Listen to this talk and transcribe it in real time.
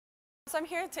So I'm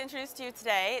here to introduce to you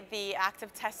today the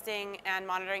active testing and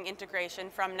monitoring integration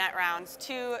from Netrounds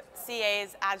to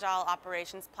CA's Agile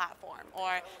Operations Platform,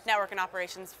 or Network and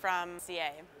Operations from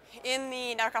CA. In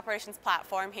the Network Operations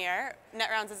Platform here,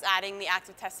 Netrounds is adding the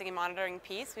active testing and monitoring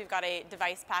piece. We've got a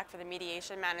device pack for the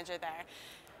mediation manager there.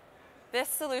 This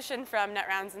solution from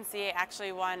Netrounds and CA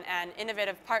actually won an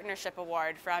Innovative Partnership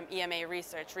Award from EMA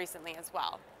Research recently as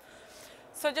well.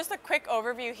 So just a quick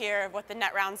overview here of what the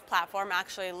Netrounds platform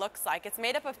actually looks like. It's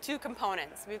made up of two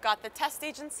components. We've got the test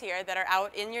agents here that are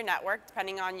out in your network,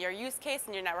 depending on your use case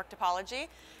and your network topology.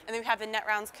 And then we have the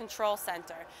Netrounds Control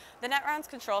Center. The Netrounds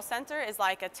Control Center is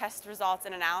like a test results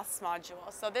and analysis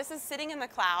module. So this is sitting in the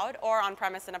cloud or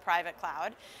on-premise in a private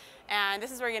cloud. And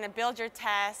this is where you're going to build your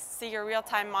tests, see your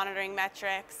real-time monitoring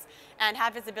metrics, and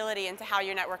have visibility into how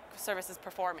your network service is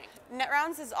performing.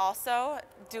 Netrounds is also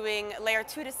doing layer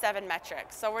 2 to 7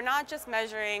 metrics. So we're not just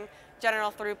measuring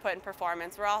general throughput and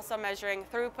performance, we're also measuring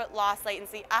throughput, loss,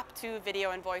 latency, up to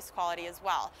video and voice quality as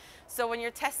well. So when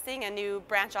you're testing a new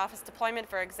branch office deployment,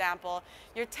 for example,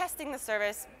 you're testing the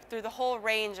service through the whole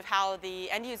range of how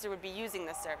the end user would be using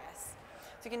the service.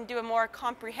 So you can do a more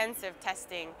comprehensive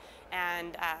testing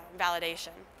and validation.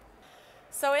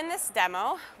 So in this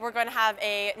demo, we're going to have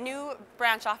a new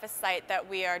branch office site that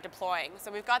we are deploying.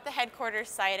 So we've got the headquarters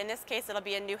site. In this case, it'll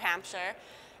be in New Hampshire.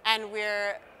 And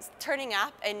we're turning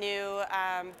up a new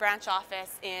branch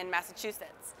office in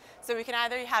Massachusetts. So we can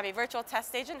either have a virtual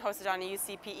test agent hosted on a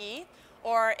UCPE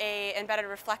or an embedded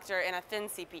reflector in a thin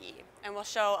CPE. And we'll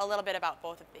show a little bit about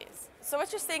both of these. So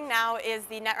what you're seeing now is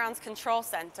the Netrounds Control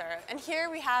Center. And here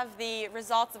we have the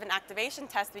results of an activation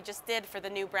test we just did for the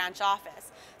new branch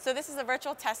office. So this is a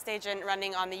virtual test agent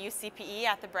running on the UCPE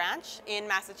at the branch in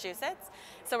Massachusetts.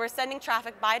 So we're sending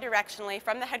traffic bidirectionally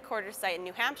from the headquarters site in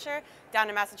New Hampshire down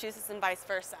to Massachusetts and vice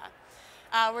versa.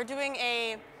 We're doing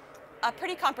a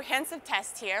pretty comprehensive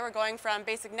test here. We're going from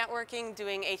basic networking,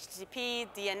 doing HTTP,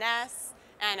 DNS,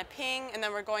 and a ping, and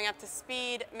then we're going up to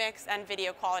speed, mix, and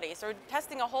video quality. So we're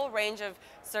testing a whole range of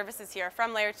services here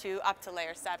from layer 2 up to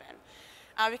layer 7.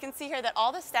 We can see here that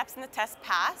all the steps in the test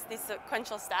passed, these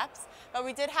sequential steps, but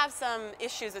we did have some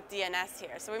issues with DNS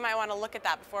here. So we might want to look at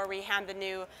that before we hand the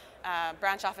new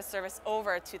branch office service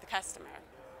over to the customer.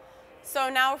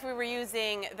 So now if we were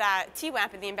using that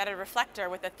TWAMP and the embedded reflector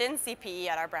with a thin CPE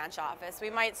at our branch office, we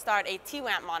might start a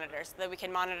TWAMP monitor so that we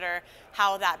can monitor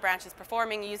how that branch is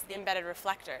performing using the embedded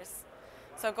reflectors.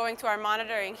 So going to our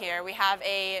monitoring here, we have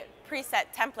a preset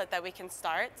template that we can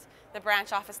start, the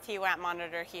branch office TWAMP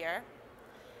monitor here,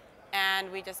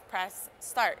 and we just press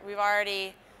start. We've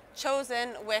already chosen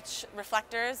which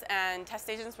reflectors and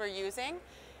test agents we're using.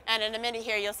 And in a minute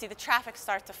here, you'll see the traffic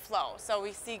start to flow. So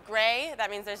we see gray, that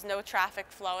means there's no traffic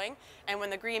flowing. And when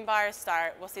the green bars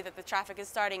start, we'll see that the traffic is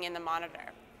starting in the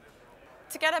monitor.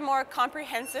 To get a more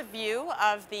comprehensive view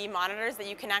of the monitors that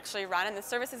you can actually run and the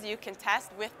services you can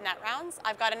test with Netrounds,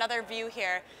 I've got another view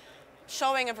here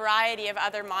showing a variety of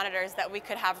other monitors that we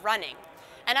could have running.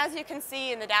 And as you can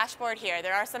see in the dashboard here,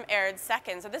 there are some errored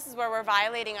seconds. So this is where we're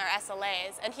violating our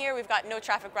SLAs. And here we've got no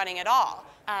traffic running at all.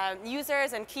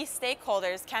 Users and key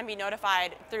stakeholders can be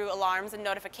notified through alarms and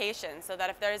notifications so that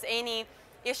if there's any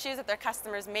issues that their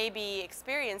customers may be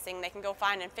experiencing, they can go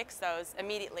find and fix those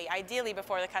immediately, ideally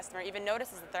before the customer even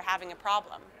notices that they're having a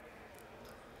problem.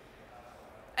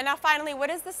 And now finally, what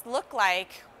does this look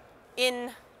like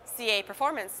in CA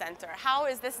Performance Center? How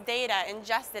is this data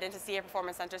ingested into CA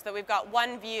Performance Center so that we've got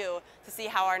one view to see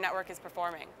how our network is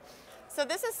performing? So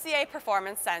this is CA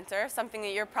Performance Center, something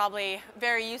that you're probably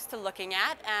very used to looking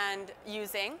at and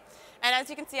using. And as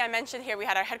you can see, I mentioned here we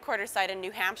had our headquarters site in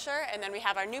New Hampshire, and then we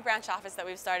have our new branch office that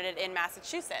we've started in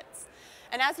Massachusetts.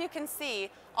 And as you can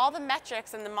see, all the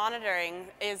metrics and the monitoring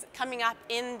is coming up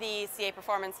in the CA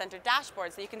Performance Center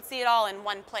dashboard, so you can see it all in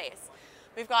one place.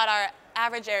 We've got our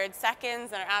average errored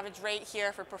seconds and our average rate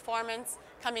here for performance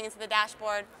coming into the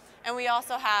dashboard. And we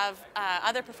also have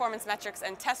other performance metrics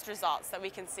and test results that we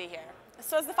can see here.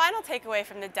 So as the final takeaway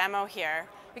from the demo here,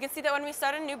 we can see that when we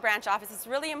start a new branch office, it's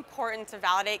really important to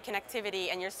validate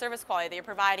connectivity and your service quality that you're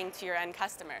providing to your end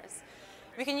customers.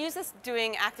 We can use this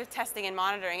doing active testing and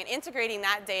monitoring and integrating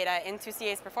that data into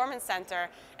CA's Performance Center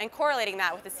and correlating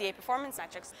that with the CA performance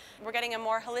metrics. We're getting a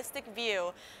more holistic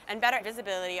view and better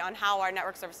visibility on how our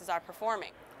network services are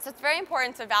performing. So it's very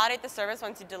important to validate the service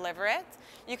once you deliver it.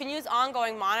 You can use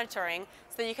ongoing monitoring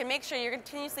so that you can make sure you're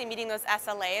continuously meeting those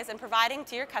SLAs and providing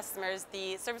to your customers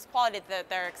the service quality that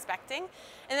they're expecting.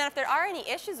 And then if there are any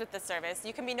issues with the service,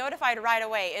 you can be notified right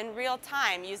away in real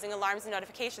time using alarms and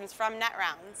notifications from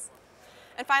Netrounds.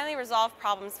 And finally, resolve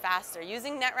problems faster.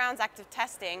 Using Netrounds active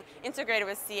testing integrated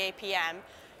with CAPM,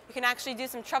 You can actually do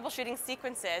some troubleshooting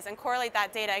sequences and correlate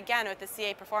that data again with the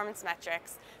CA performance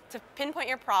metrics to pinpoint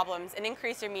your problems and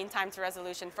increase your mean time to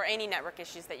resolution for any network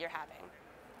issues that you're having.